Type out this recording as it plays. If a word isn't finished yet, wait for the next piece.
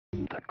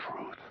The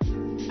truth.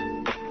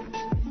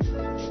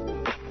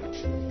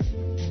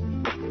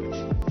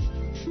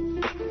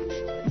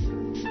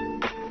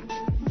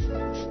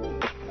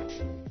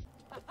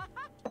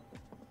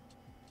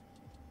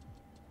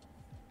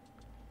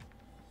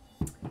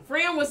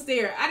 Friend was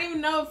there. I didn't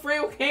even know if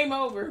Friend came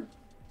over.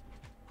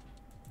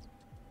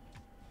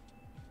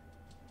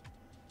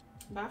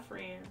 Bye,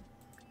 Friend.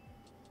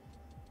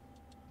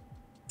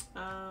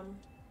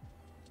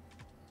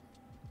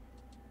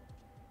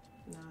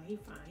 No, he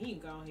fine. He can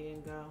go ahead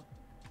and go.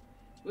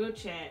 We'll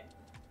chat.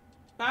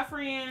 Bye,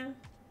 Friend.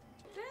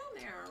 Down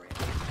there already.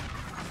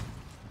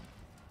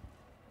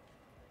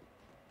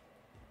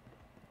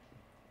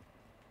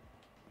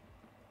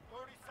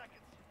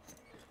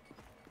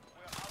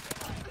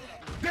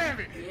 Damn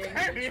it!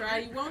 Yeah, you can try.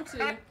 You want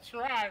to? I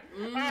tried.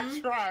 I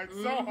tried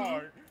so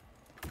hard.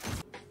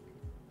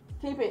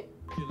 Keep it.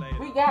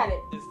 We got it.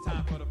 It's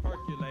time for the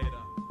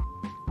percolator.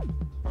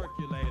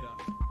 Percolator.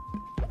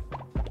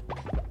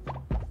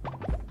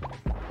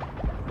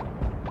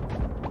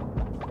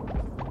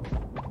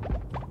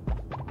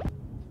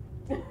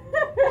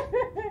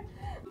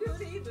 Do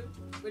it either,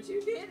 but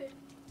you did it.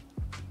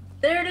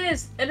 There it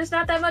is, and it's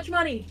not that much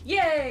money.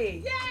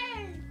 Yay!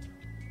 Yay!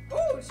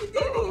 Ooh, she did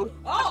it.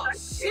 Oh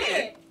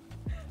shit!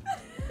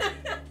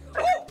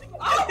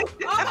 Oh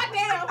my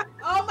damn!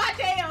 Oh my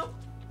damn!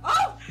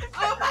 Oh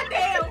my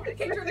damn!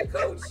 Kicked her in the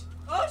cooch.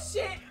 Oh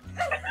shit!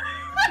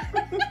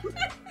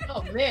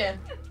 Oh man.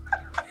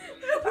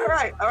 All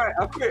right.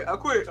 I quit. I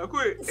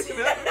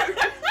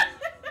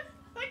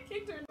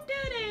kicked her in the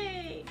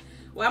duty.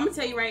 Well, I'm gonna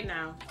tell you right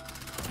now.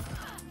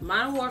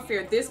 Modern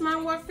Warfare. This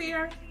Modern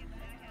Warfare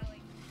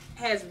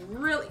has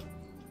really.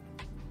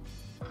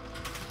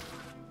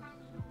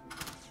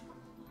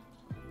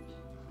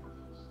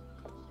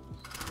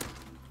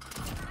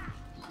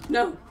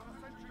 No.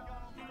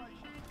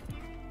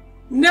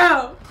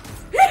 No.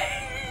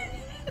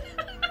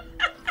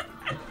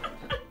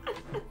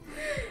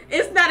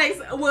 It's not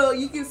as well,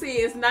 you can see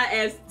it's not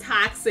as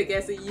toxic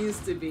as it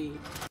used to be.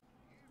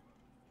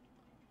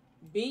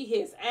 Beat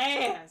his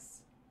ass.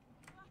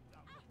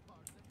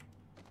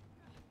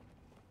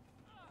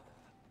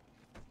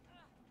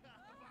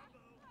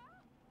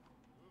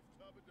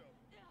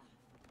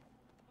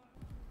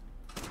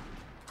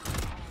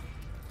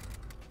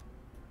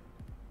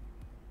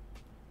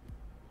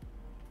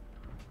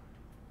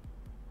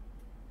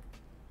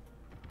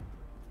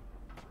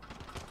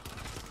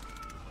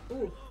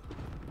 Ooh.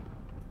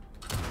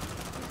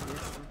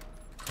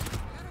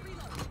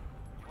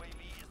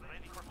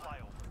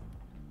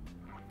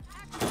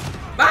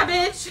 Bye,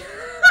 bitch.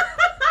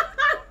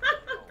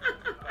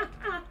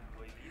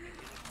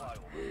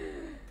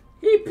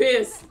 He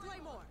pissed.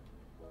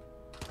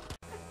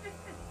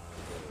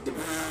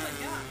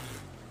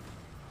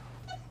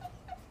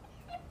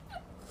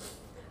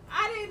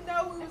 I didn't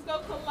know we was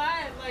gonna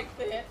collide like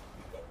that.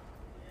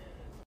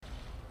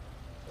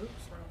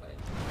 Oops, wrong button.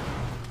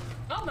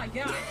 Oh my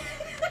god.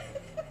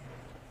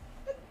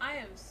 I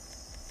am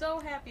so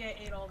happy I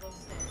ate all those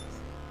things.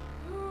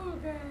 Oh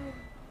god.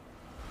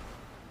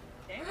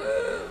 Damn.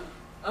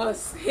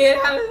 Hit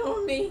out it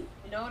on me.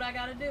 You know what I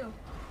gotta do?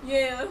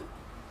 Yeah.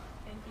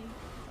 Pinky,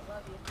 I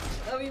love you.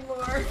 Love you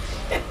more.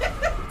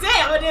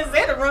 Damn, it just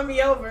had to run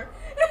me over.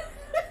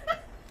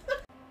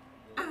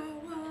 I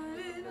want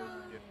it all.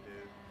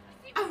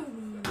 Oh.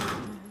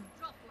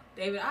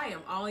 David, I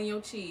am all in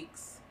your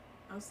cheeks.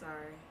 I'm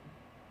sorry.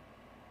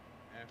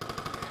 After the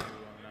game,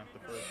 not the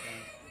first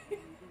one.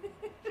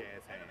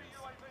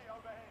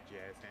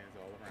 Jazz hands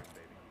all around,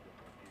 baby.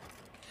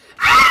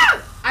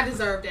 Ah! I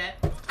deserve that.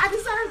 I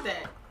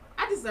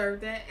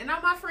deserve that. And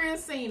all my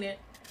friends seen it.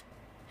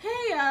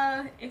 Hey,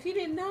 if you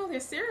didn't know,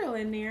 there's cereal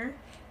in there.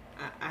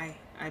 I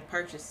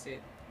purchased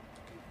it.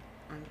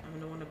 I'm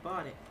the one that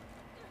bought it.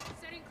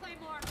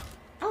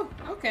 Oh,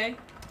 okay.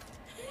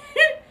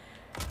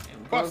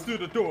 Bust through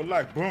the door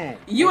like boom.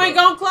 You ain't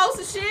gonna close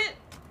the shit?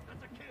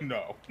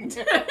 No.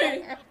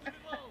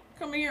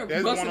 Come here.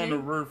 There's one on the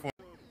roof.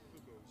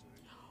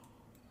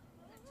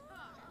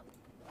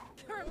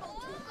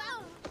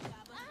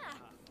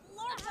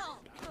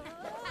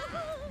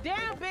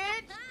 Damn, bitch.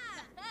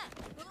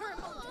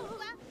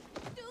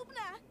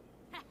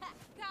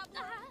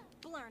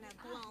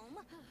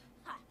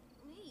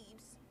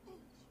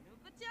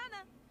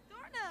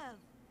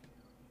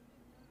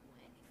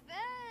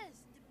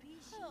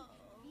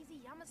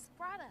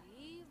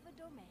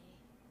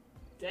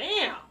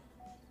 Damn.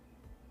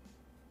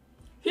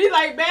 He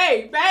like,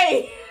 babe.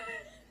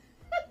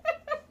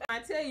 I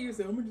tell you,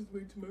 so I'm gonna just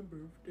wait till my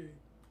birthday.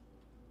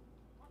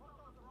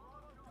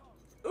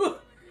 Ooh,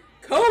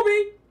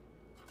 Kobe.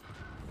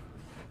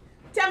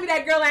 Tell me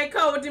that girl ain't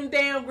cold with them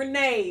damn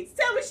grenades.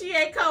 Tell me she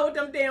ain't cold with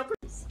them damn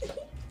grenades.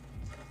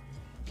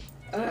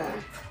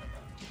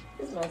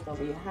 This one's gonna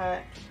be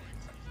hot.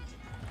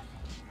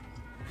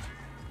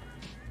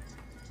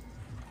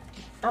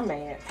 I'm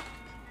mad.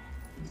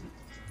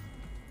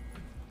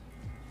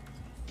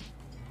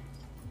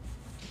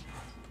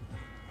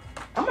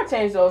 I'm gonna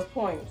change those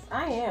points.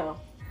 I am.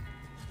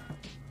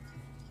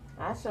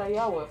 I'll show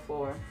y'all what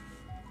for.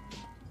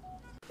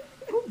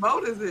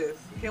 boat is this?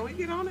 Can we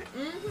get on it?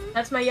 Mm-hmm.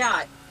 That's my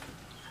yacht.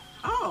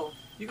 Oh,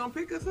 you gonna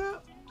pick us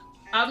up?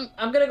 I'm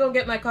gonna go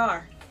get my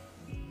car,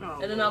 Oh,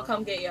 and then I'll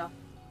come get y'all.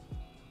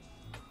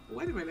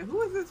 Wait a minute,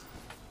 who is this?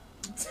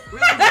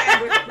 Really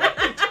bad with-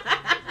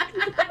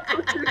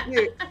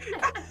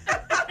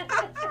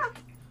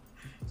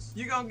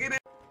 You gonna get it?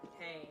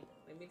 Hey,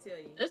 let me tell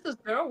you. There's this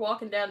girl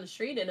walking down the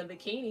street in a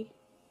bikini.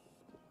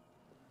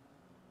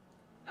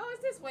 Oh,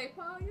 it's this way,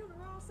 Paul. You on the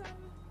wrong side.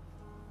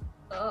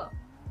 Oh.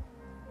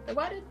 And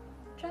why did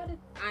try to?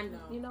 I know.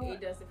 You know He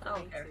what? does it I for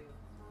don't me care. too.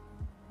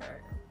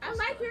 Alright. I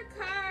like your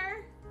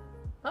car.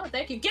 Oh,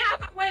 thank you. Get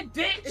out of my way,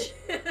 bitch!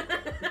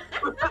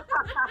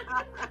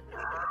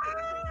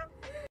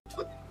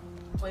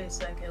 Wait a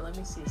second. Let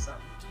me see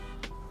something.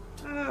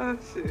 Oh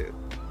shit.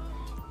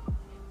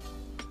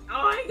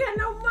 Oh, I ain't got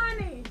no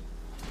money.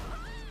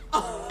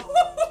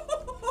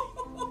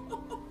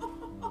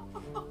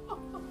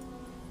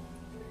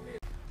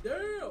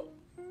 Damn.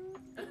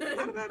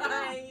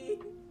 Bye.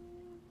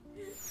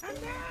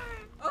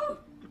 Oh,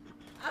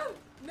 oh,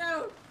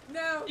 no,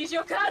 no. She's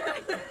your cousin.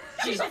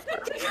 She's your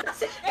fucking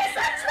cousin. It's a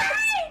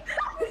train.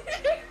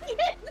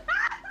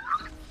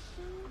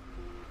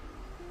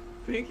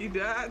 Pinky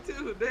died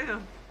too.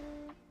 Damn.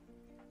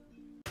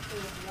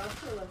 Y'all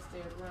still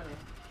upstairs running.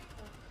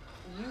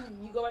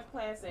 You go back to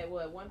class at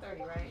what?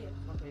 1:30, right?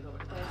 Okay, go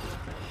back to class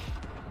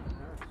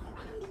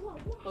at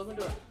 1:30. Close the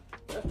door.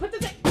 Put the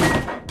thing.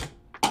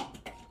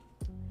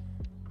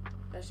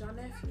 That's your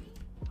nephew.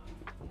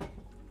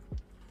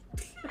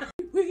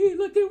 We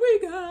look at we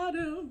got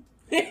him.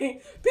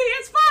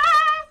 PS5.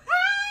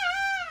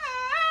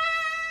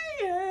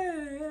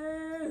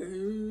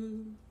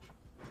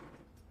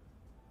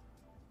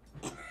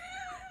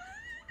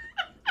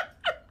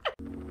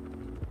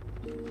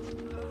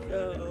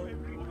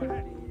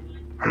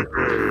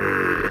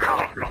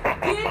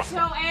 Get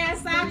your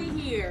ass out of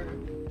here.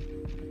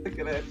 Look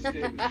at that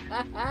shit.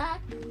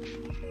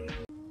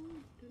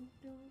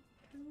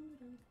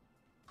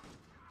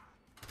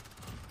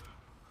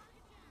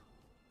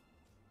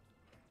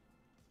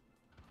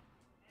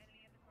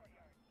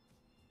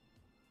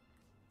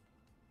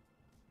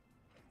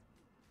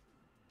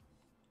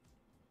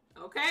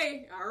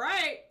 Okay, all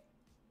right.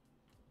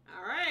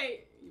 All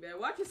right. You better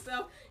watch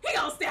yourself. He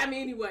gonna stab me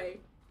anyway.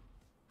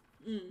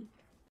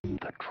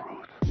 The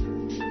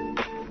truth.